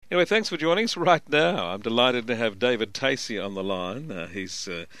Anyway, thanks for joining us right now. I'm delighted to have David Tacey on the line.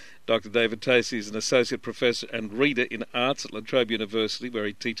 Dr. David Tacey is an associate professor and reader in arts at La Trobe University, where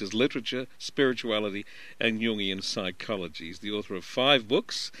he teaches literature, spirituality, and Jungian psychology. He's the author of 5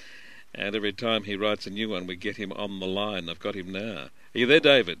 books, and every time he writes a new one, we get him on the line. I've got him now. Are you there,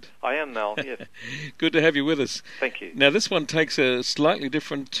 David? I am, Mel, yes. Good to have you with us. Thank you. Now, this one takes a slightly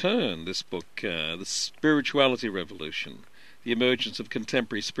different turn, this book, The Spirituality Revolution, the emergence of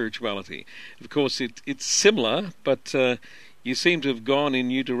contemporary spirituality. Of course, it's similar, but you seem to have gone in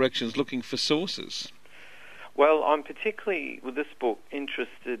new directions looking for sources. Well, I'm particularly, with this book,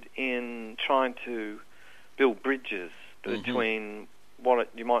 interested in trying to build bridges between what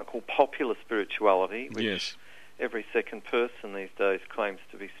you might call popular spirituality, which every second person these days claims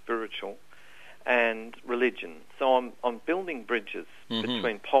to be spiritual, and religion. So I'm building bridges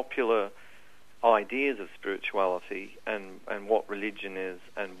between popular ideas of spirituality and what religion is,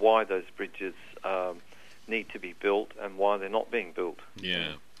 and why those bridges need to be built and why they're not being built.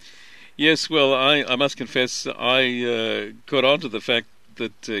 Yeah. Yes, well, I must confess I got onto the fact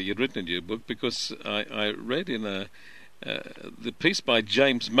that you'd written in your book because I read in the piece by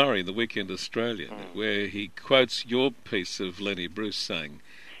James Murray in the Weekend Australian, where he quotes your piece of Lenny Bruce saying,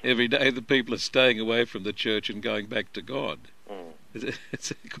 "Every day the people are staying away from the church and going back to God."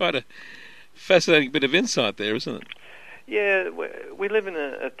 It's quite a fascinating bit of insight there, isn't it? Yeah, we live in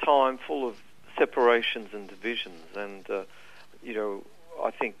a time full of separations and divisions, and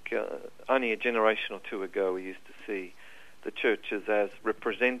I think only a generation or two ago we used to see the churches as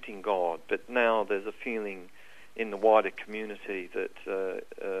representing God, but now there's a feeling in the wider community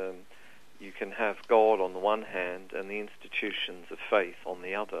that you can have God on the one hand and the institutions of faith on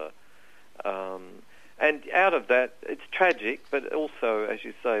the other. And out of that, it's tragic, but also, as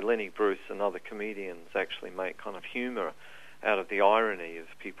you say, Lenny Bruce and other comedians actually make kind of humour out of the irony of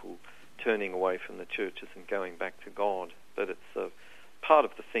people turning away from the churches and going back to God. But it's part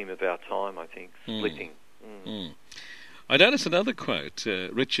of the theme of our time, I think, splitting. I noticed another quote,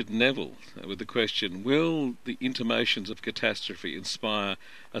 Richard Neville, with the question, will the intimations of catastrophe inspire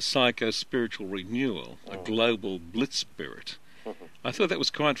a psycho-spiritual renewal, a global blitz spirit? I thought that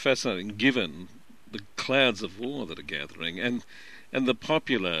was quite fascinating, given the clouds of war that are gathering and the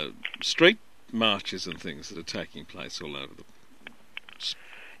popular street marches and things that are taking place all over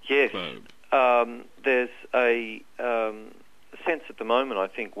the globe. There's a sense at the moment, I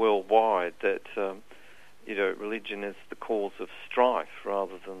think, worldwide that religion is the cause of strife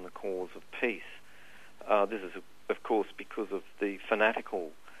rather than the cause of peace. This is, of course, because of the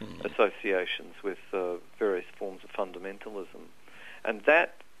fanatical associations with various forms of fundamentalism. And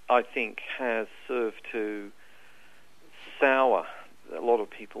that, I think, has served to sour a lot of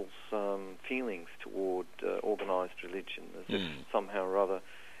people's feelings toward organised religion, as if somehow or other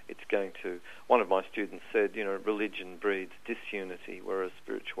it's going to... One of my students said, religion breeds disunity, whereas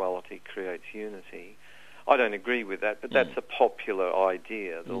spirituality creates unity. I don't agree with that, but that's a popular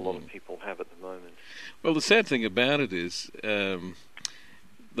idea that a lot of people have at the moment. Well, the sad thing about it is the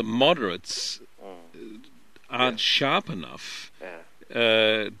moderates aren't sharp enough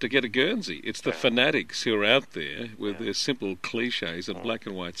to get a Guernsey. It's the fanatics who are out there with their simple cliches and black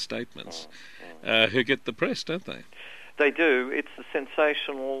and white statements who get the press, don't they? They do. It's the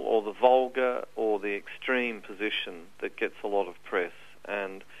sensational or the vulgar or the extreme position that gets a lot of press.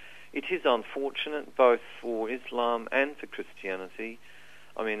 And it is unfortunate both for Islam and for Christianity.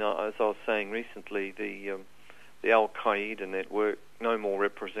 I mean, as I was saying recently, the Al-Qaeda network no more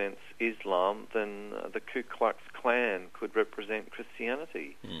represents Islam than the Ku Klux Klan could represent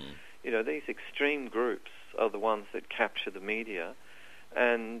Christianity. These extreme groups are the ones that capture the media,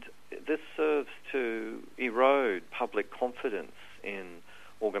 and this serves to erode public confidence in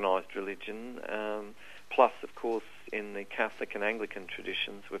organised religion. Plus, of course, in the Catholic and Anglican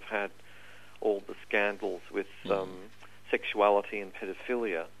traditions, we've had all the scandals with sexuality and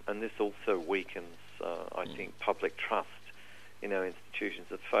pedophilia, and this also weakens, I think, public trust in our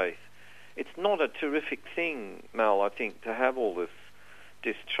institutions of faith. It's not a terrific thing, Mal, I think, to have all this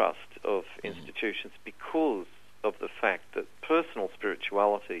distrust of institutions because of the fact that personal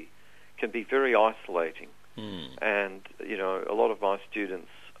spirituality can be very isolating. And, a lot of my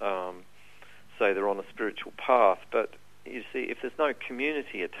students say they're on a spiritual path, but you see, if there's no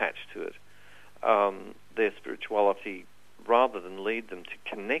community attached to it, their spirituality, rather than lead them to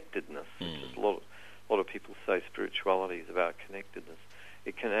connectedness, which is a lot of people say spirituality is about connectedness,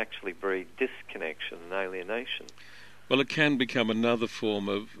 it can actually breed disconnection and alienation. Well, it can become another form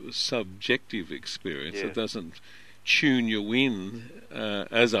of subjective experience. It doesn't tune you in,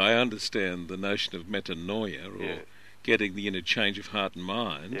 as I understand the notion of metanoia or getting the inner change of heart and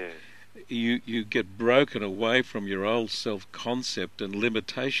mind, Yes. you get broken away from your old self-concept and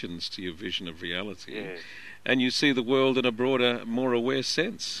limitations to your vision of reality, Yes. and you see the world in a broader, more aware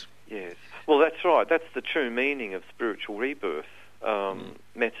sense. Yes. Well, that's right. That's the true meaning of spiritual rebirth.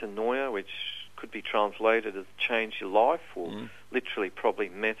 Metanoia, which could be translated as change your life, or literally probably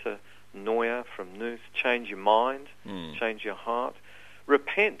metanoia from nous, change your mind, change your heart.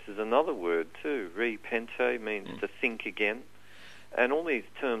 Repent is another word too. Repente means to think again. And all these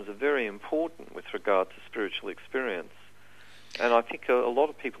terms are very important with regard to spiritual experience. And I think a lot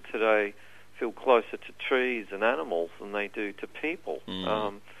of people today feel closer to trees and animals than they do to people.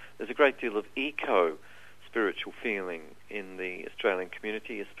 There's a great deal of eco-spiritual feeling in the Australian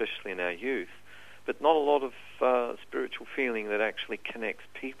community, especially in our youth, but not a lot of spiritual feeling that actually connects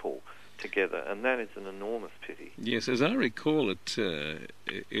people together, and that is an enormous pity. Yes, as I recall it,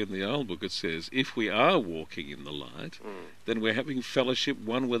 in the old book it says, if we are walking in the light, then we're having fellowship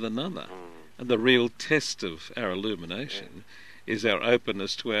one with another. And the real test of our illumination is our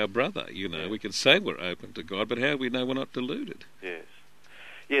openness to our brother. You know, we can say we're open to God, but how do we know we're not deluded? Yes.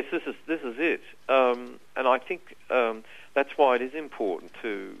 Yes, this is it. And I think that's why it is important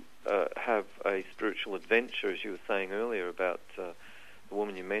to have a spiritual adventure, as you were saying earlier about the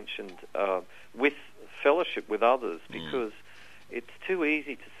woman you mentioned, with fellowship with others, because it's too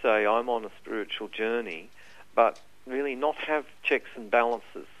easy to say I'm on a spiritual journey, but really not have checks and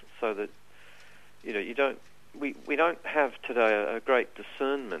balances, so that you don't. We don't have today a great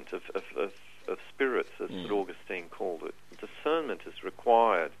discernment of spirits, as St. Augustine called it. Discernment is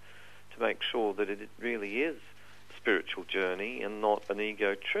required to make sure that it really is a spiritual journey and not an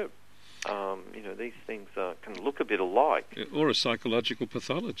ego trip. These things can look a bit alike. Or a psychological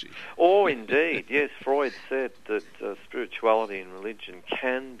pathology. Or indeed, yes, Freud said that spirituality and religion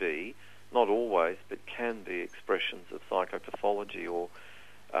can be, not always, but can be expressions of psychopathology or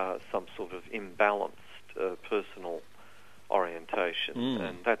some sort of imbalanced personal orientation.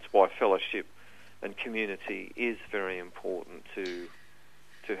 And that's why fellowship and community is very important to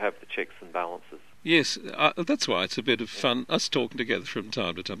have the checks and balances. Yes, that's why it's a bit of fun, us talking together from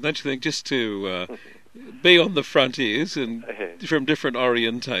time to time. Don't you think, just to be on the frontiers and from different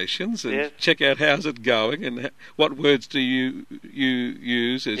orientations and check out how's it going and what words do you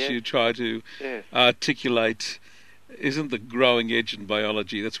use as you try to articulate. Isn't the growing edge in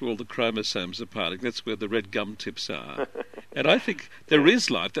biology, that's where all the chromosomes are parting, that's where the red gum tips are. And I think there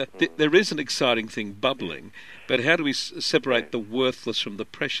is life, there is an exciting thing bubbling, but how do we separate the worthless from the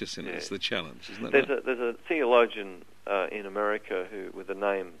precious in it is the challenge, isn't that right? There's a theologian in America who, with a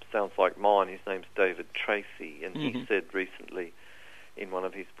name sounds like mine, his name's David Tracy, and he said recently in one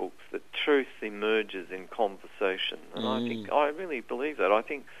of his books that truth emerges in conversation. And I really believe that. I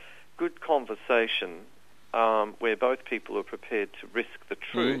think good conversation, where both people are prepared to risk the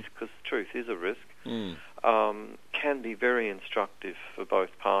truth, because truth is a risk, can be very instructive for both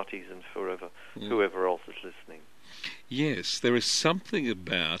parties and for whoever else is listening. Yes, there is something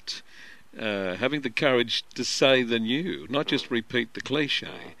about having the courage to say the new, not just repeat the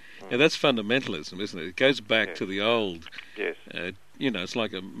cliche. And that's fundamentalism, isn't it? It goes back to the old. Yes. It's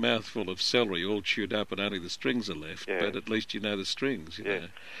like a mouthful of celery all chewed up and only the strings are left, but at least you know the strings. You know.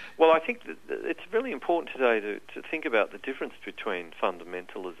 Well, I think that it's really important today to think about the difference between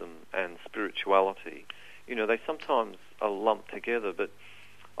fundamentalism and spirituality. They sometimes are lumped together, but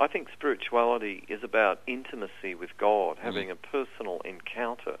I think spirituality is about intimacy with God, having a personal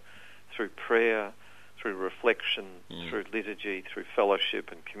encounter through prayer, through reflection, through liturgy, through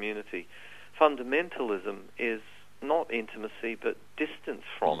fellowship and community. Fundamentalism is not intimacy, but distance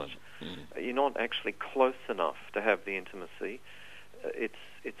from it. You're not actually close enough to have the intimacy.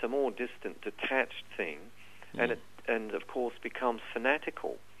 It's a more distant, detached thing, and of course becomes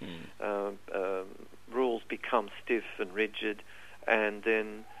fanatical. Rules become stiff and rigid, and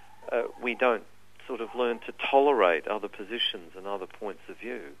then we don't sort of learn to tolerate other positions and other points of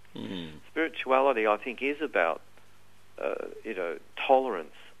view. Spirituality, I think, is about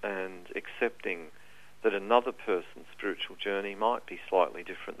tolerance and accepting that another person's spiritual journey might be slightly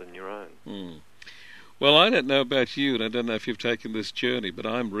different than your own. Well, I don't know about you, and I don't know if you've taken this journey, but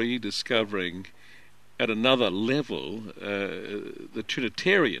I'm rediscovering at another level the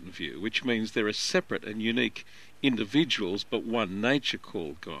Trinitarian view, which means there are separate and unique individuals but one nature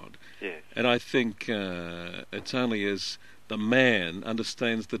called God. Yes. And I think it's only as the man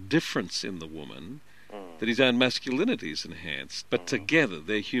understands the difference in the woman that his own masculinity is enhanced, but together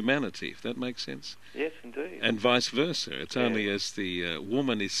their humanity, if that makes sense. Yes, indeed. And vice versa. It's only as the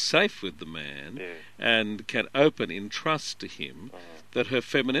woman is safe with the man and can open in trust to him that her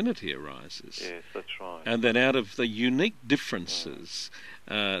femininity arises. Yes, that's right. And then out of the unique differences,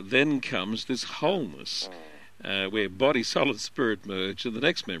 then comes this wholeness, where body, soul and spirit merge, and the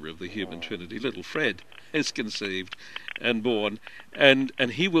next member of the human trinity, little Fred, is conceived and born, and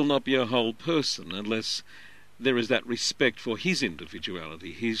he will not be a whole person unless there is that respect for his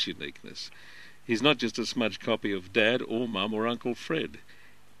individuality, his uniqueness. He's not just a smudge copy of Dad or Mum or Uncle Fred.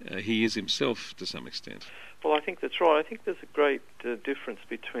 He is himself to some extent. Well, I think that's right. I think there's a great difference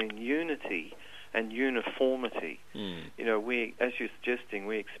between unity and uniformity. You know, we, as you're suggesting,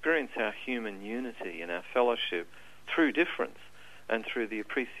 we experience our human unity and our fellowship through difference and through the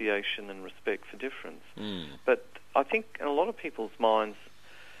appreciation and respect for difference. But I think in a lot of people's minds,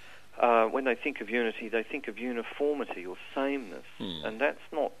 when they think of unity, they think of uniformity or sameness, and that's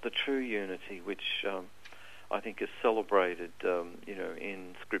not the true unity, which I think is celebrated, you know,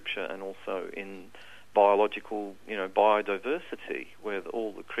 in Scripture and also in biological, you know, biodiversity, where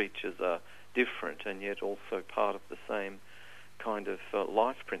all the creatures are different and yet also part of the same kind of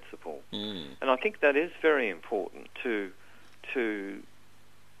life principle. And I think that is very important to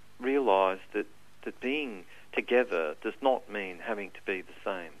realise that being together does not mean having to be the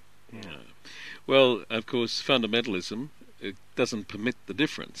same. Yeah. Well, of course, fundamentalism doesn't permit the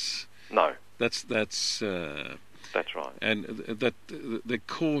difference. No. That's right. And that the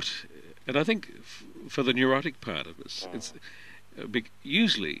court, and I think for the neurotic part of us, it's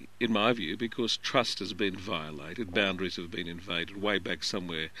usually, in my view, because trust has been violated, boundaries have been invaded way back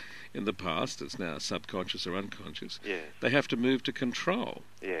somewhere in the past. It's now subconscious or unconscious. Yes. They have to move to control.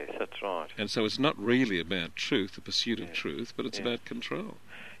 Yes, that's right. And so it's not really about truth, the pursuit of truth, but it's about control.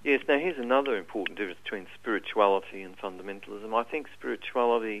 Yes, now here's another important difference between spirituality and fundamentalism. I think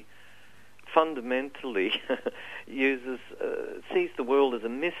spirituality fundamentally sees the world as a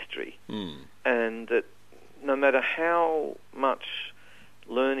mystery, and that no matter how much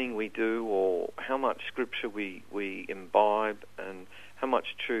learning we do or how much scripture we imbibe and how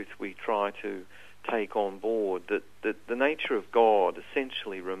much truth we try to take on board, that the nature of God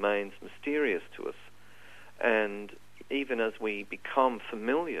essentially remains mysterious to us. And even as we become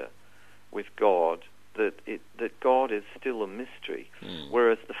familiar with God, that God is still a mystery.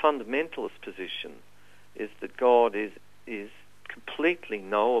 Whereas the fundamentalist position is that God is completely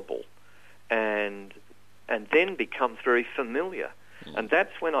knowable and then becomes very familiar. And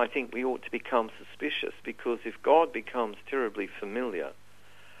that's when I think we ought to become suspicious, because if God becomes terribly familiar,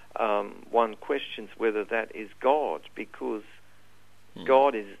 one questions whether that is God, because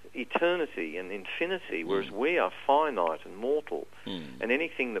God is eternity and infinity, whereas we are finite and mortal. And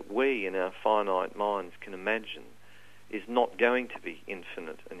anything that we in our finite minds can imagine is not going to be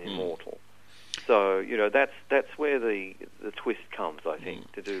infinite and immortal. So, you know, that's where the twist comes, I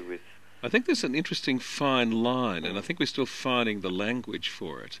think, to do with... I think there's an interesting fine line, and I think we're still finding the language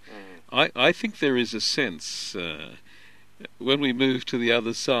for it. I think there is a sense, when we move to the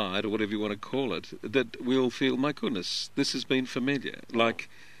other side, or whatever you want to call it, that we'll feel, my goodness, this has been familiar, like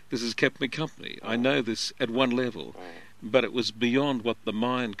this has kept me company. I know this at one level, but it was beyond what the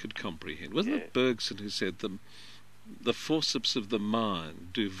mind could comprehend. Wasn't it Bergson who said, the forceps of the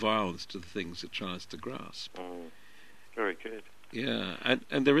mind do violence to the things it tries to grasp? Very good. Yeah,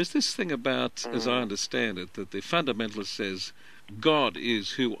 and there is this thing about, as I understand it, that the fundamentalist says, God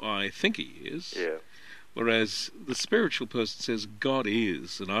is who I think he is, whereas the spiritual person says, God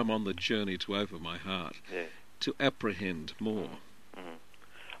is, and I'm on the journey to open my heart, to apprehend more.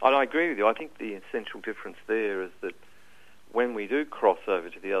 And I agree with you. I think the essential difference there is that when we do cross over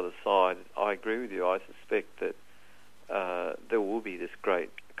to the other side, I agree with you. I suspect that there will be this great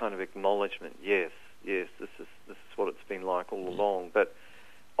kind of acknowledgement, yes, this is what it's been like all along. But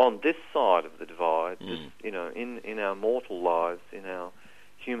on this side of the divide, you know, in our mortal lives, in our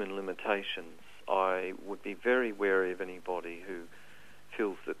human limitations, I would be very wary of anybody who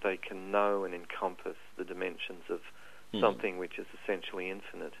feels that they can know and encompass the dimensions of something which is essentially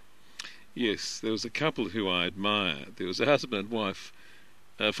infinite. Yes, there was a couple who I admire. There was a husband and wife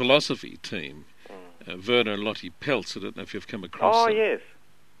philosophy team, Werner and Lottie Peltz. I don't know if you've come across them. Yes.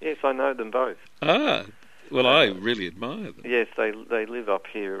 Yes, I know them both. Ah, well, I really admire them. Yes, they live up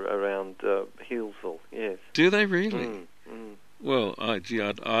here around Healesville, yes. Do they really? Well, I've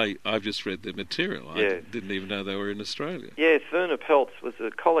just read their material. I didn't even know they were in Australia. Yes, Werner Peltz was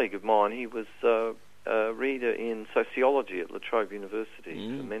a colleague of mine. He was a reader in sociology at La Trobe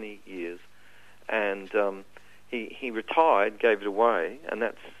University for many years. And he retired, gave it away, and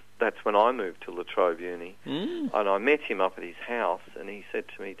that's when I moved to La Trobe Uni. And I met him up at his house, and he said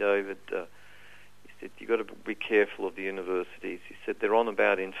to me, David, said, you've got to be careful of the universities. He said, they're on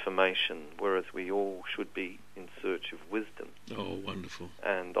about information, whereas we all should be in search of wisdom. Oh, wonderful.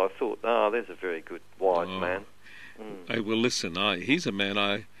 And I thought, there's a very good, wise man. Hey, well, listen, he's a man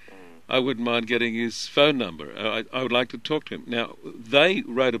I wouldn't mind getting his phone number. I would like to talk to him. Now, they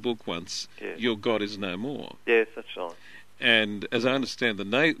wrote a book once, Yes. Your God Is No More. Yes, that's right. And as I understand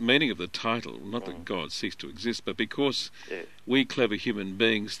the meaning of the title, not that God ceased to exist, but because Yes. we clever human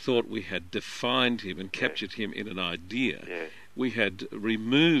beings thought we had defined him and captured him in an idea, Yes. we had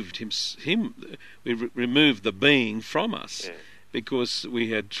removed removed the being from us. Yes. Because we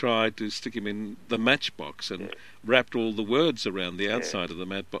had tried to stick him in the matchbox and wrapped all the words around the outside of the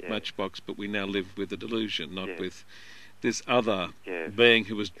matchbox, but we now live with a delusion, not with this other being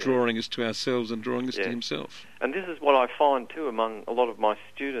who was drawing us to ourselves and drawing us to himself. And this is what I find too among a lot of my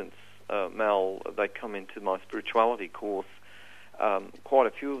students, Mal. They come into my spirituality course. Quite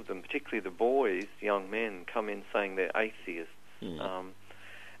a few of them, particularly the boys, young men, come in saying they're atheists.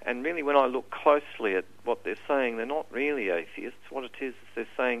 And really, when I look closely at what they're saying, they're not really atheists. What it is they're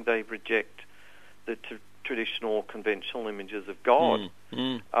saying they reject the traditional, conventional images of God.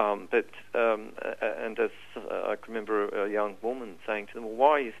 And as I can remember a young woman saying to them, well, why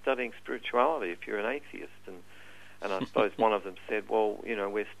are you studying spirituality if you're an atheist? And I suppose one of them said, well,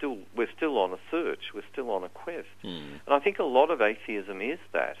 we're still on a search, we're still on a quest. And I think a lot of atheism is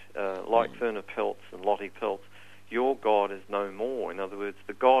that, like Werner Peltz and Lottie Peltz, your God is no more. In other words,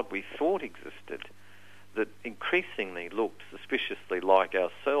 the God we thought existed, that increasingly looked suspiciously like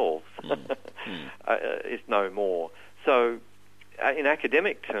ourselves, is no more. So, in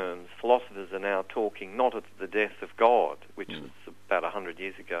academic terms, philosophers are now talking not of the death of God, which was about 100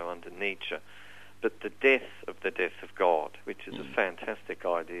 years ago under Nietzsche, but the death of God, which is a fantastic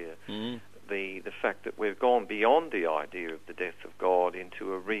idea. The fact that we've gone beyond the idea of the death of God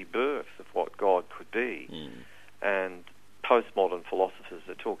into a rebirth of what God could be. And postmodern philosophers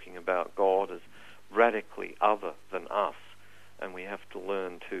are talking about God as radically other than us, and we have to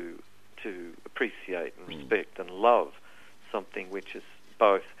learn to appreciate and respect and love something which is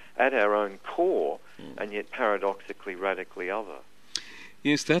both at our own core and yet paradoxically radically other.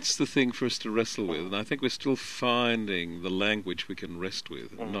 Yes, that's the thing for us to wrestle with, and I think we're still finding the language we can rest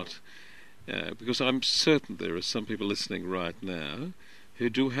with, not because I'm certain there are some people listening right now who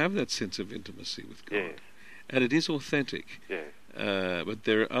do have that sense of intimacy with God. Yes. And it is authentic. Yes. But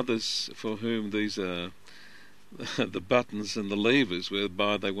there are others for whom these are the buttons and the levers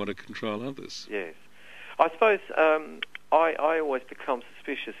whereby they want to control others. Yes. I suppose I always become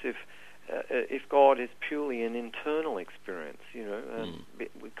suspicious if God is purely an internal experience,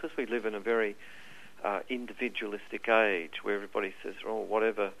 because we live in a very individualistic age where everybody says,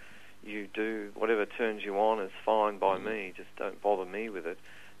 whatever you do, whatever turns you on is fine by me, just don't bother me with it.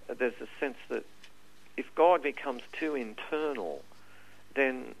 There's a sense that if God becomes too internal,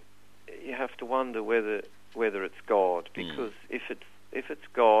 then you have to wonder whether it's God, because if it's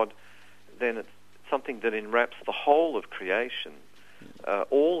God, then it's something that enwraps the whole of creation,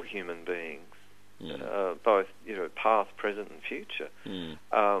 all human beings, both past, present, and future,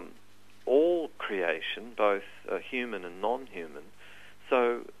 all creation, both human and non-human.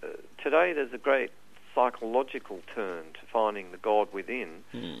 So today there's a great psychological turn to finding the God within,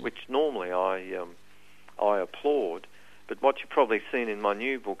 which normally I applaud, but what you've probably seen in my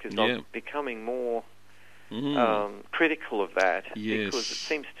new book is I'm becoming more critical of that, because it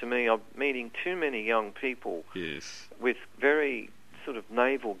seems to me I'm meeting too many young people with very sort of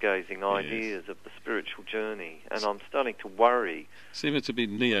navel-gazing ideas of the spiritual journey, and I'm starting to worry. Seem to be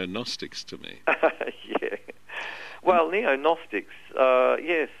neo-Gnostics to me. Yeah. Well, neo-Gnostics,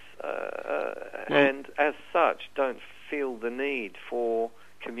 yes, and as such don't feel the need for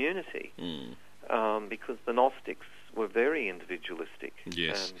community, because the Gnostics were very individualistic,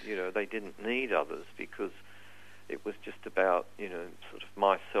 and they didn't need others because it was just about sort of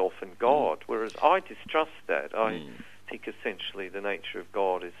myself and God. Whereas I distrust that. I think essentially the nature of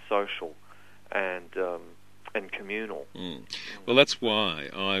God is social and communal. Well, that's why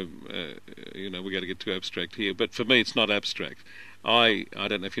we got to get too abstract here. But for me, it's not abstract. I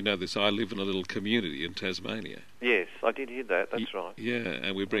don't know if you know this. I live in a little community in Tasmania. Yes, I did hear that. That's right. Yeah,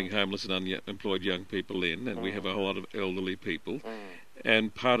 and we bring homeless and unemployed young people in, and we have a whole lot of elderly people.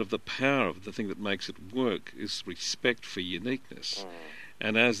 And part of the power of the thing that makes it work is respect for uniqueness.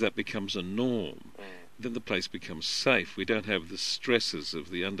 And as that becomes a norm, then the place becomes safe. We don't have the stresses of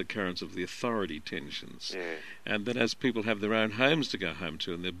the undercurrents of the authority tensions. Yeah. And then as people have their own homes to go home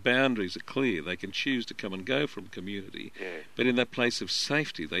to and their boundaries are clear, they can choose to come and go from community. Yeah. But in that place of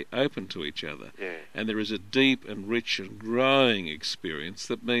safety, they open to each other. Yeah. And there is a deep and rich and growing experience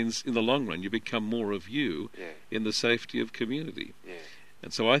that means in the long run you become more of you Yeah. in the safety of community. Yeah.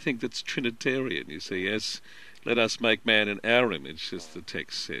 And so I think that's Trinitarian, you see, as let us make man in our image, as the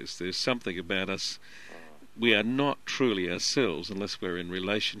text says. There's something about us. We are not truly ourselves unless we're in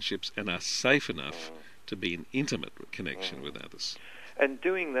relationships and are safe enough to be in intimate connection with others. And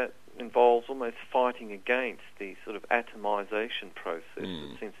doing that involves almost fighting against the sort of atomization process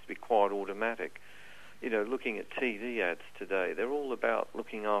that seems to be quite automatic. You know, looking at TV ads today, they're all about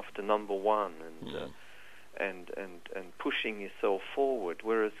looking after number one and pushing yourself forward,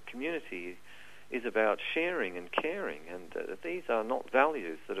 whereas community is about sharing and caring, and these are not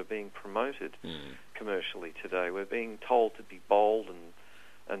values that are being promoted commercially today. We're being told to be bold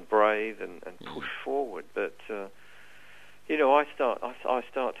and brave and push forward, but you know, I start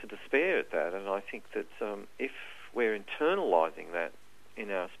to despair at that, and I think that if we're internalizing that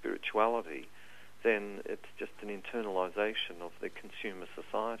in our spirituality, then it's just an internalization of the consumer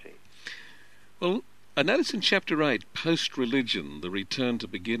society. Well, I noticed in Chapter 8, Post-Religion, the Return to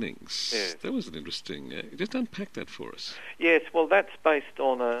Beginnings. Yes. That was an interesting... just unpack that for us. Yes, well, that's based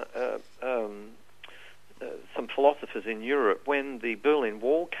on some philosophers in Europe. When the Berlin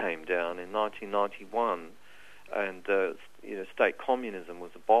Wall came down in 1991 and you know, state communism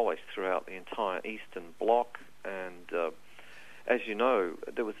was abolished throughout the entire Eastern Bloc, and as you know,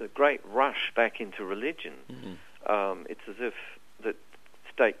 there was a great rush back into religion. It's as if that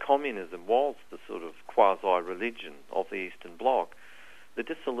state communism was the sort of quasi-religion of the Eastern Bloc. The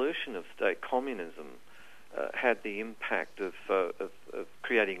dissolution of state communism had the impact of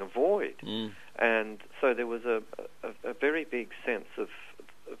creating a void. And so there was a very big sense of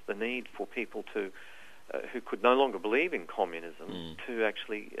the need for people to who could no longer believe in communism to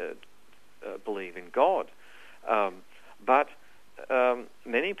actually believe in God. But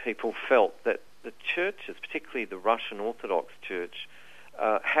many people felt that the churches, particularly the Russian Orthodox Church,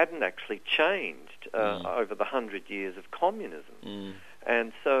 hadn't actually changed over the 100 years of communism.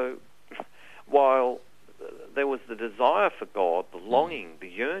 And so while there was the desire for God, the longing, the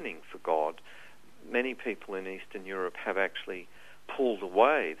yearning for God, many people in Eastern Europe have actually pulled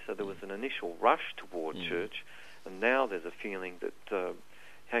away. So there was an initial rush toward church, and now there's a feeling that,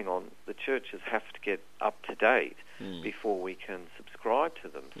 hang on, the churches have to get up to date before we can subscribe to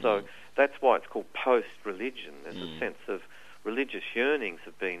them. So that's why it's called post-religion. There's a sense of religious yearnings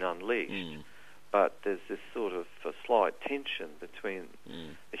have been unleashed, but there's this sort of slight tension between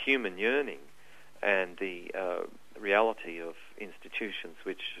the human yearning and the reality of institutions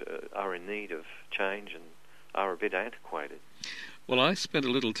which are in need of change and are a bit antiquated. Well, I spent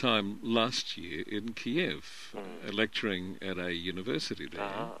a little time last year in Kiev lecturing at a university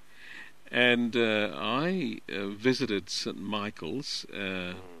there, and I visited St. Michael's,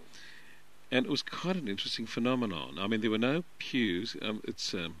 and it was quite an interesting phenomenon. I mean, there were no pews.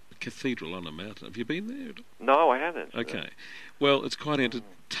 It's a cathedral on a mountain. Have you been there? No, I haven't. Okay. Well, it's quite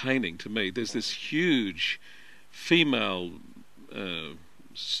entertaining to me. There's this huge female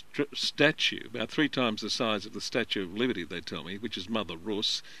statue, about 3 times the size of the Statue of Liberty, they tell me, which is Mother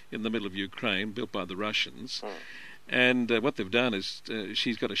Rus, in the middle of Ukraine, built by the Russians. And what they've done is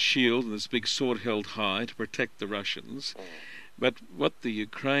she's got a shield and this big sword held high to protect the Russians. But what the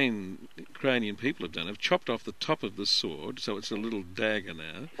Ukrainian people have done, have chopped off the top of the sword, so it's a little dagger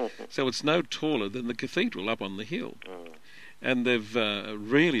now, so it's no taller than the cathedral up on the hill. And they've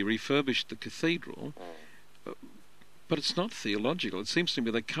really refurbished the cathedral, but it's not theological. It seems to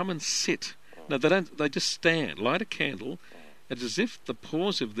me they come and sit. No, they don't. They just stand, light a candle. It's as if the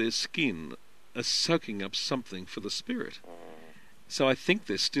pores of their skin are soaking up something for the spirit. So I think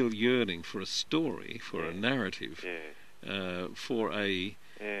they're still yearning for a story, for a narrative. For a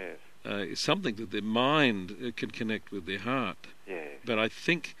something that their mind can connect with their heart. But I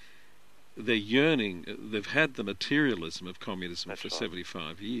think they're yearning. They've had the materialism of communism for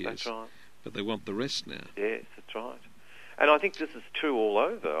 75 years. That's right. But they want the rest now. Yes, that's right. And I think this is true all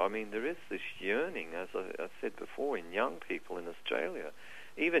over. I mean, there is this yearning, as I said before, in young people in Australia,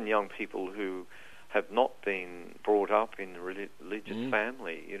 even young people who have not been brought up in a religious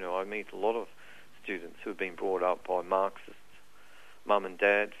family. You know, I meet a lot of students who have been brought up by Marxists, mum and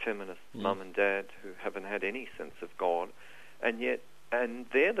dad, feminist mum and dad, who haven't had any sense of God, and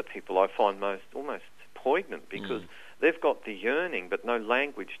they're the people I find almost poignant, because they've got the yearning but no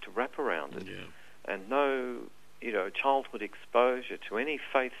language to wrap around it, and no, childhood exposure to any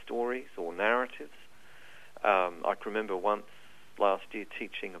faith stories or narratives, I can remember once last year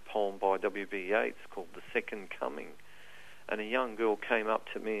teaching a poem by W.B. Yeats called The Second Coming, and a young girl came up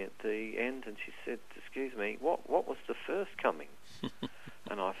to me at the end and she said, "Excuse me, what was the first coming?"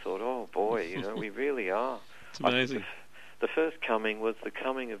 And I thought, oh boy, we really are. It's amazing. The first coming was the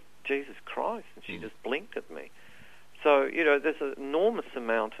coming of Jesus Christ, and she just blinked at me. So, there's an enormous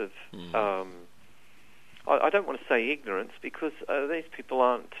amount of, I don't want to say ignorance, because these people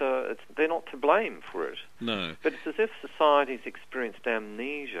aren't, they're not to blame for it. No. But it's as if society's experienced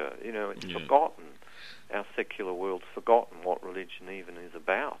amnesia, it's forgotten. Our secular world's forgotten what religion even is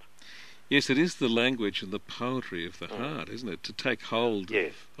about. Yes, it is the language and the poetry of the heart, isn't it? To take hold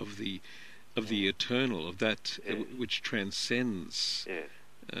of the eternal, of that which transcends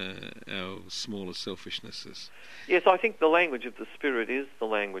our smaller selfishnesses. Yes, I think the language of the Spirit is the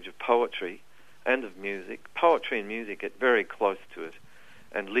language of poetry and of music. Poetry and music get very close to it,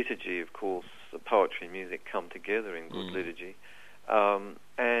 and liturgy, of course, poetry and music come together in good liturgy.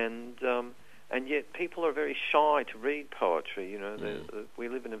 And yet people are very shy to read poetry. We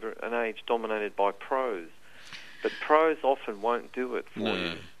live in an age dominated by prose, but prose often won't do it for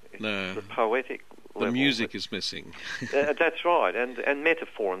you. No. The poetic level. The music is missing. That's right, and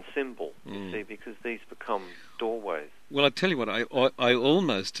metaphor and symbol, you see, because these become doorways. Well, I tell you what, I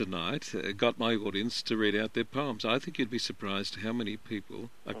almost tonight got my audience to read out their poems. I think you'd be surprised how many people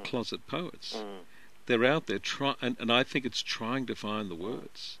are closet poets. They're out there, and I think it's trying to find the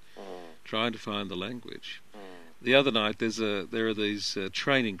words, trying to find the language. The other night, there are these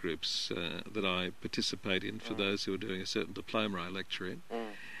training groups that I participate in for those who are doing a certain diploma I lecture in.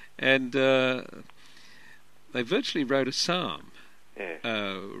 And they virtually wrote a psalm,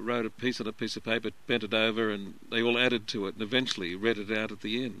 wrote a piece on a piece of paper, bent it over, and they all added to it, and eventually read it out at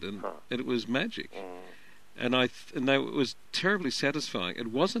the end, and it was magic. And it was terribly satisfying. It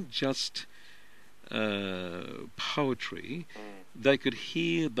wasn't just poetry; they could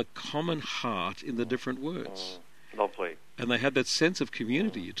hear the common heart in the different words. Lovely. And they had that sense of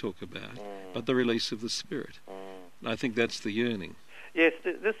community you talk about, but the release of the Spirit. And I think that's the yearning. Yes,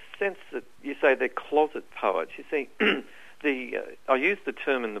 this sense that you say they're closet poets. You see, I use the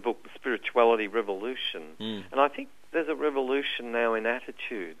term in the book, the spirituality revolution, and I think there's a revolution now in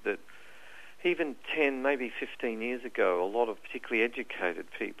attitude that even 10, maybe 15 years ago, a lot of particularly educated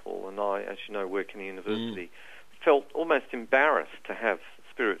people, and I, as you know, work in the university, felt almost embarrassed to have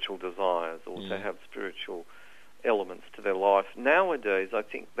spiritual desires or to have spiritual elements to their life. Nowadays, I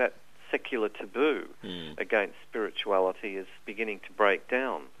think that secular taboo against spirituality is beginning to break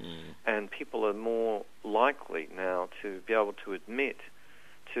down, and people are more likely now to be able to admit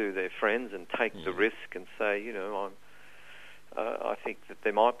to their friends and take the risk and say, I think that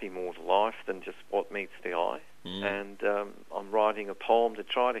there might be more to life than just what meets the eye, and I'm writing a poem to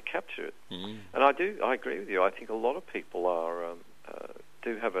try to capture it. And I agree with you. I think a lot of people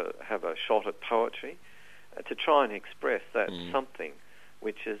do have a shot at poetry to try and express that something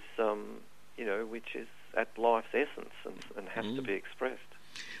which is which is at life's essence and has to be expressed.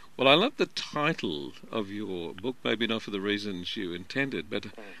 Well, I love the title of your book, maybe not for the reasons you intended, but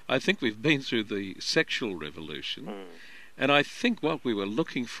I think we've been through the sexual revolution, and I think what we were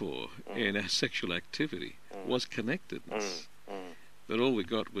looking for in our sexual activity was connectedness. But all we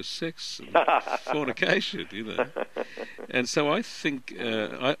got was sex and fornication, And so I think,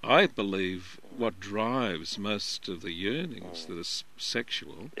 I believe what drives most of the yearnings that are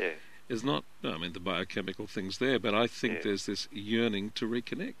sexual is not, the biochemical things there, but I think there's this yearning to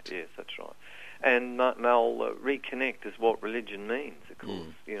reconnect. Yes, that's right. And Mel, reconnect is what religion means, of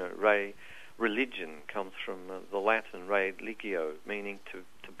course. Religion comes from the Latin religio, meaning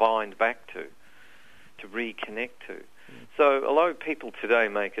to bind back to reconnect to. So although people today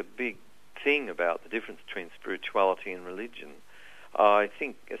make a big thing about the difference between spirituality and religion, I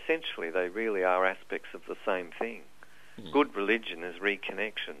think essentially they really are aspects of the same thing. Good religion is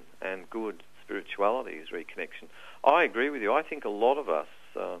reconnection, and good spirituality is reconnection. I agree with you. I think a lot of us,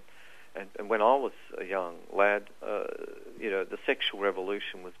 and when I was a young lad, the sexual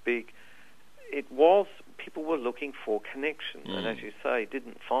revolution was big. It was, people were looking for connection, and as you say,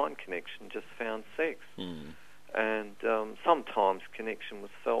 didn't find connection, just found sex. And sometimes connection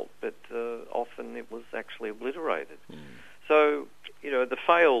was felt, but often it was actually obliterated. So, the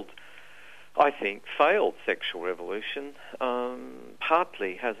failed sexual revolution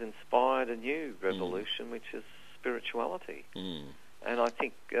partly has inspired a new revolution, which is spirituality. And I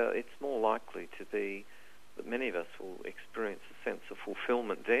think it's more likely to be that many of us will experience a sense of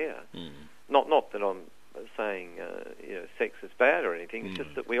fulfillment there. Not that I'm saying sex is bad or anything. It's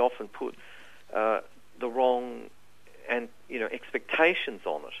just that we often put the wrong expectations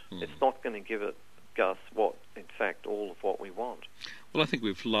on it. It's not going to give it Gus, what, in fact, all of what we want. Well, I think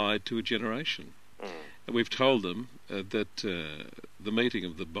we've lied to a generation. We've told them that the meeting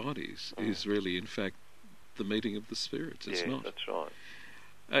of the bodies is really, in fact, the meeting of the spirits. It's not. That's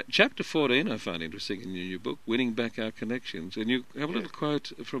right. Chapter 14 I find interesting in your new book, Winning Back Our Connections. And you have a little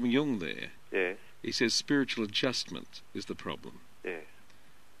quote from Jung there. Yes. He says, spiritual adjustment is the problem. Yes.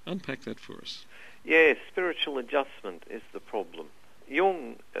 Unpack that for us. Yes, spiritual adjustment is the problem.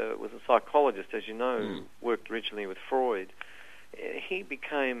 Jung was a psychologist, as you know, worked originally with Freud. He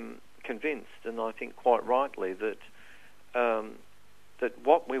became convinced, and I think quite rightly, that that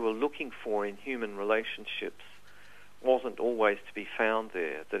what we were looking for in human relationships wasn't always to be found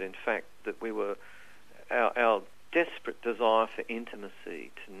there. That in fact, that we were our desperate desire for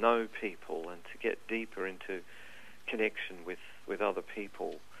intimacy, to know people and to get deeper into connection with other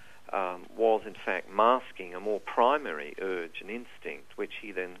people, was in fact masking a more primary urge and instinct, which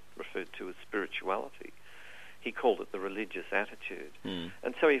he then referred to as spirituality. He called it the religious attitude.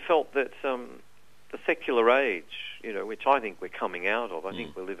 And so he felt that the secular age, which I think we're coming out of, I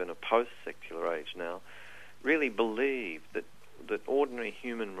think we live in a post-secular age now, really believed that ordinary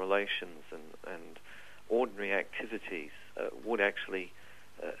human relations and ordinary activities would actually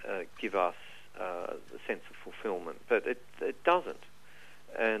give us the sense of fulfillment. But it doesn't.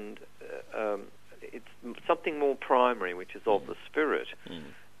 And it's something more primary, which is of the spirit.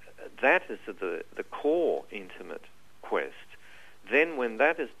 That is the core intimate quest. Then when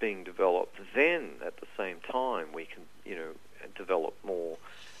that is being developed, then at the same time we can, develop more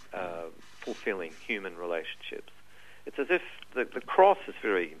fulfilling human relationships. It's as if the cross is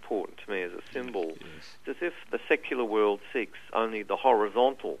very important to me as a symbol. Yes. It's as if the secular world seeks only the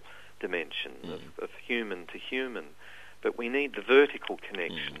horizontal dimension of human to human, but we need the vertical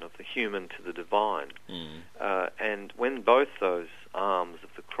connection of the human to the divine. And when both those arms of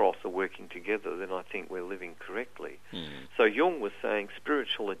the cross are working together, then I think we're living correctly. So Jung was saying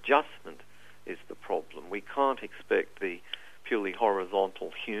spiritual adjustment is the problem. We can't expect the purely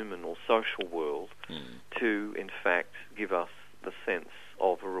horizontal human or social world to, in fact, give us the sense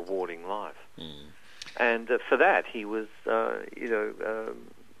of a rewarding life. And for that, he was,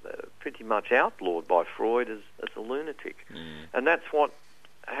 pretty much outlawed by Freud as a lunatic. And that's what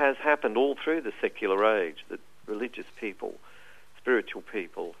has happened all through the secular age, that religious people, spiritual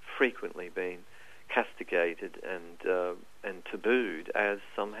people, frequently been castigated and tabooed as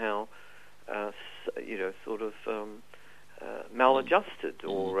somehow, maladjusted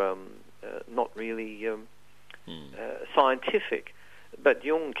or not really scientific. But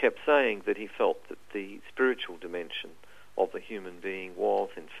Jung kept saying that he felt that the spiritual dimension of the human being was,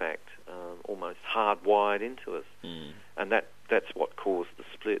 in fact, almost hardwired into us. And that's what caused the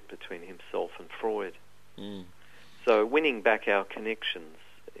split between himself and Freud. So winning back our connections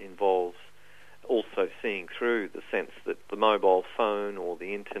involves also seeing through the sense that the mobile phone or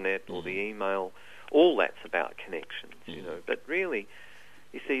the internet or the email, all that's about connections, But really,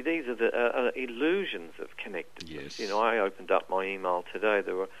 you see, these are the illusions of connectedness. Yes. I opened up my email today.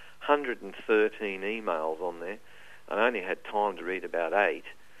 There were 113 emails on there. I only had time to read about 8.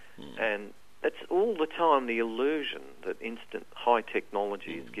 And that's all the time the illusion that instant high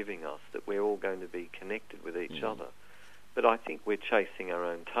technology is giving us, that we're all going to be connected with each other. But I think we're chasing our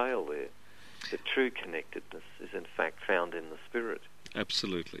own tail there. The true connectedness is in fact found in the spirit.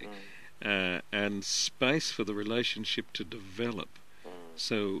 Absolutely. And space for the relationship to develop.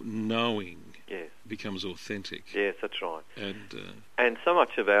 So knowing becomes authentic. Yes, that's right. And so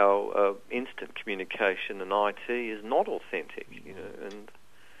much of our instant communication and IT is not authentic, and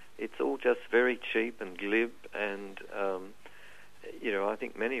it's all just very cheap and glib, and I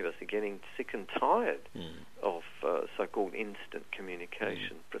think many of us are getting sick and tired of so-called instant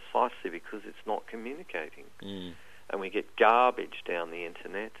communication, precisely because it's not communicating. And we get garbage down the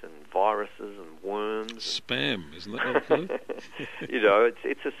internet and viruses and worms. Spam, isn't that what we call it?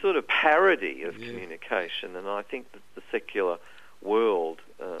 It's a sort of parody of communication, and I think that the secular world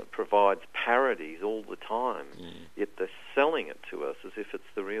provides parodies all the time, yet they're selling it to us as if it's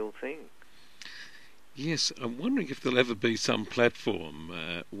the real thing. Yes, I'm wondering if there'll ever be some platform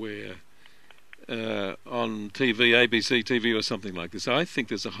where on TV, ABC TV or something like this, I think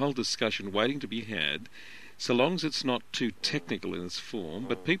there's a whole discussion waiting to be had, so long as it's not too technical in its form,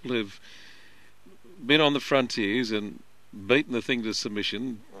 but people who've been on the frontiers and beaten the thing to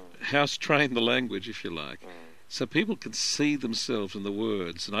submission, house-trained the language, if you like, so people can see themselves in the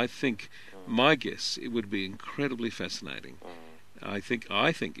words. And I think, my guess, it would be incredibly fascinating. I think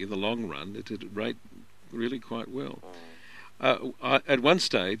in the long run, it'd rate really quite well. At one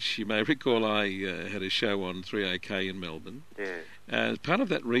stage, you may recall, I had a show on 3AK in Melbourne. Yes. As part of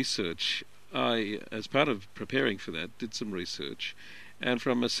that research, I, as part of preparing for that, did some research, and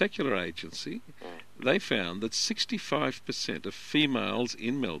from a secular agency, they found that 65% of females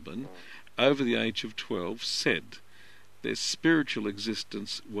in Melbourne over the age of 12 said their spiritual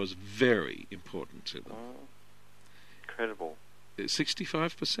existence was very important to them. Incredible.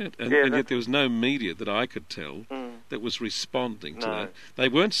 65%. And Yeah, yet there was no media that I could tell that was responding to No. that. They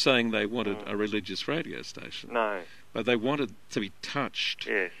weren't saying they wanted a religious radio station, No. but they wanted to be touched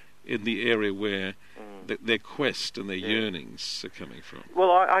Yes. in the area where their quest and their yearnings are coming from.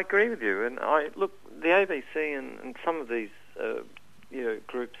 Well, I agree with you, and look, the ABC and some of these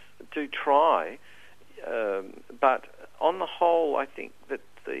groups do try, but on the whole, I think that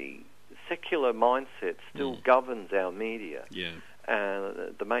the secular mindset still governs our media. Yeah.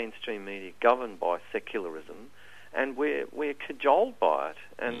 The mainstream media governed by secularism, and we're cajoled by it,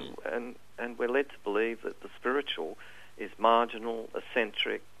 and we're led to believe that the spiritual is marginal,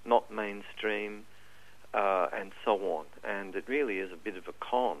 eccentric, not mainstream, and so on. And it really is a bit of a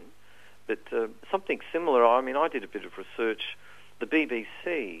con. But something similar, I mean, I did a bit of research. The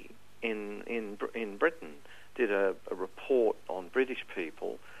BBC in Britain did a report on British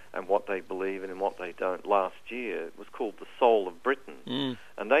people and what they believe in and what they don't last year. It was called The Soul of Britain.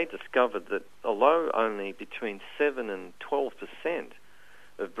 And they discovered that although only between 7 and 12%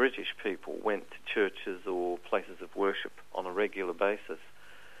 of British people went to churches or places of worship on a regular basis,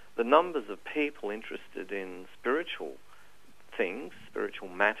 the numbers of people interested in spiritual things, spiritual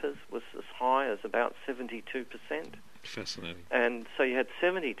matters, was as high as about 72%. Fascinating. And so you had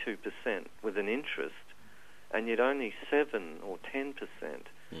 72% with an interest, and yet only 7 or 10%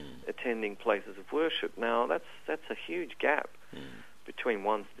 attending places of worship. Now that's a huge gap between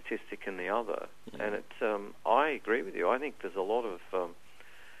one statistic and the other. And I agree with you. I think there's a lot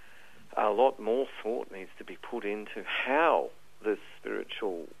more thought needs to be put into how this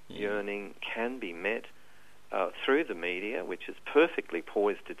spiritual yearning can be met through the media, which is perfectly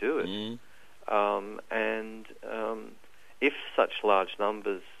poised to do it. And if such large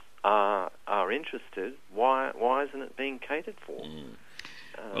numbers are interested, why isn't it being catered for?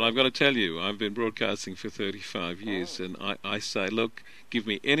 Well, I've got to tell you, I've been broadcasting for 35 years, and I say, look, give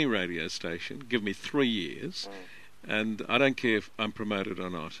me any radio station, give me 3 years, and I don't care if I'm promoted or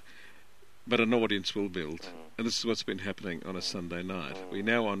not, but an audience will build. And this is what's been happening on a Sunday night. We're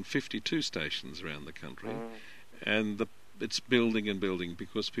now on 52 stations around the country, and it's building and building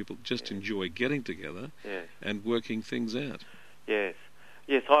because people just enjoy getting together and working things out. Yes,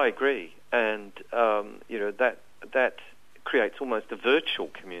 I agree, and that creates almost a virtual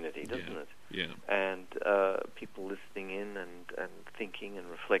community, doesn't it? Yeah. And people listening in and thinking and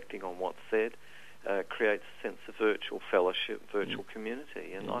reflecting on what's said creates a sense of virtual fellowship, virtual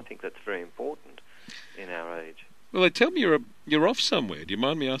community, and I think that's very important in our age. Well, they tell me you're off somewhere. Do you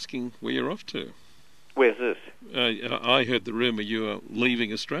mind me asking where you're off to? Where's this? I heard the rumour you are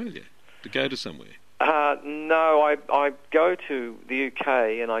leaving Australia to go to somewhere. No, I go to the UK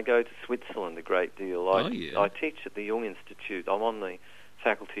and I go to Switzerland a great deal. I teach at the Jung Institute. I'm on the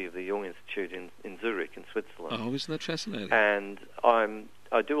faculty of the Jung Institute in Zurich in Switzerland. Oh, isn't that fascinating? And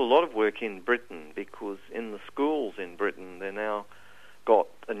I do a lot of work in Britain because in the schools in Britain they're now got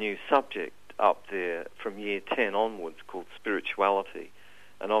a new subject up there from year 10 onwards called spirituality,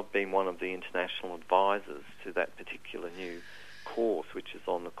 and I've been one of the international advisors to that particular new course, which is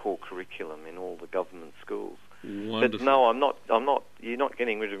on the core curriculum in all the government schools. Wonderful. But no, I'm not. You're not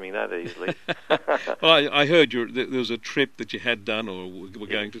getting rid of me that easily. Well, I heard there was a trip that you had done or were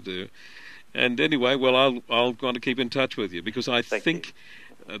going to do, and anyway, well, I'll want to keep in touch with you because I think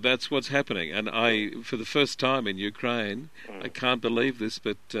that's what's happening. And for the first time in Ukraine, I can't believe this,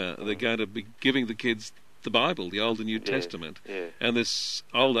 but they're going to be giving the kids the Bible, the Old and New Testament, and this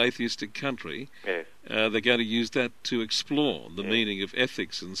old atheistic country, they're going to use that to explore the meaning of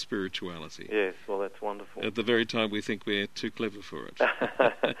ethics and spirituality. Yes, well, that's wonderful. At the very time we think we're too clever for it.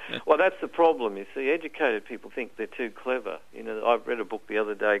 Well, that's the problem, you see. Educated people think they're too clever. You know, I read a book the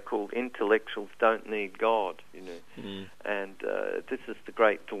other day called Intellectuals Don't Need God, you know, and this is the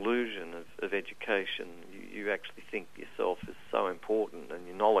great delusion of education. You actually think yourself is so important and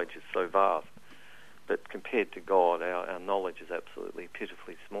your knowledge is so vast. But compared to God, our knowledge is absolutely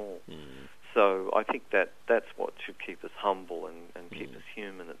pitifully small. So I think that's what should keep us humble and keep us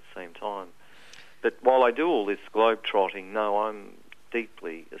human at the same time. But while I do all this globe-trotting, no, I'm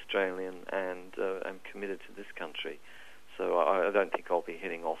deeply Australian and am committed to this country. So I don't think I'll be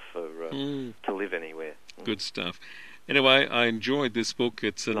heading off to live anywhere. Good stuff. Anyway, I enjoyed this book.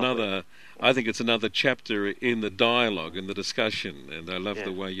 It's another, I think it's another chapter in the dialogue, in the discussion, and I love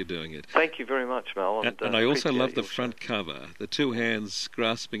the way you're doing it. Thank you very much, Mel. And I also love the front cover, the two hands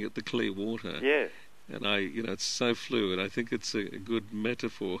grasping at the clear water. Yeah. And it's so fluid. I think it's a good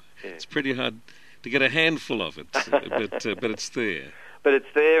metaphor. Yeah. It's pretty hard to get a handful of it, but it's there. But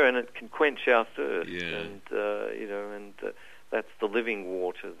it's there, and it can quench our thirst. Yeah. And that's the living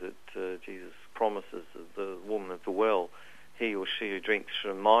water that Jesus promises the woman at the well. He or she who drinks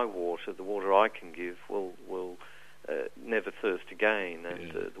from my water, the water I can give, will never thirst again.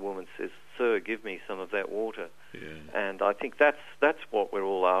 And the woman says, "Sir, give me some of that water." Yeah. And I think that's what we're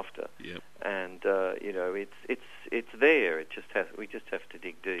all after. Yep. And it's there. We just have to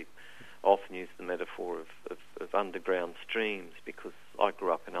dig deep. I often use the metaphor of underground streams, because I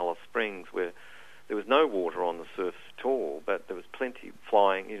grew up in Alice Springs, where there was no water on the surface at all, but there was plenty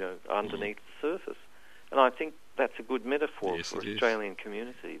flying, underneath the surface. And I think that's a good metaphor for Australian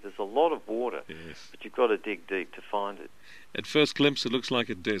community. There's a lot of water, but you've got to dig deep to find it. At first glimpse, it looks like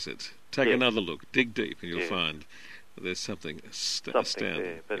a desert. Take another look, dig deep, and you'll find there's something astounding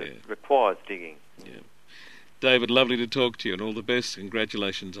there, but it requires digging. Yeah. David, lovely to talk to you, and all the best.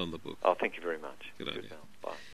 Congratulations on the book. Oh, thank you very much. Good on you. Bye.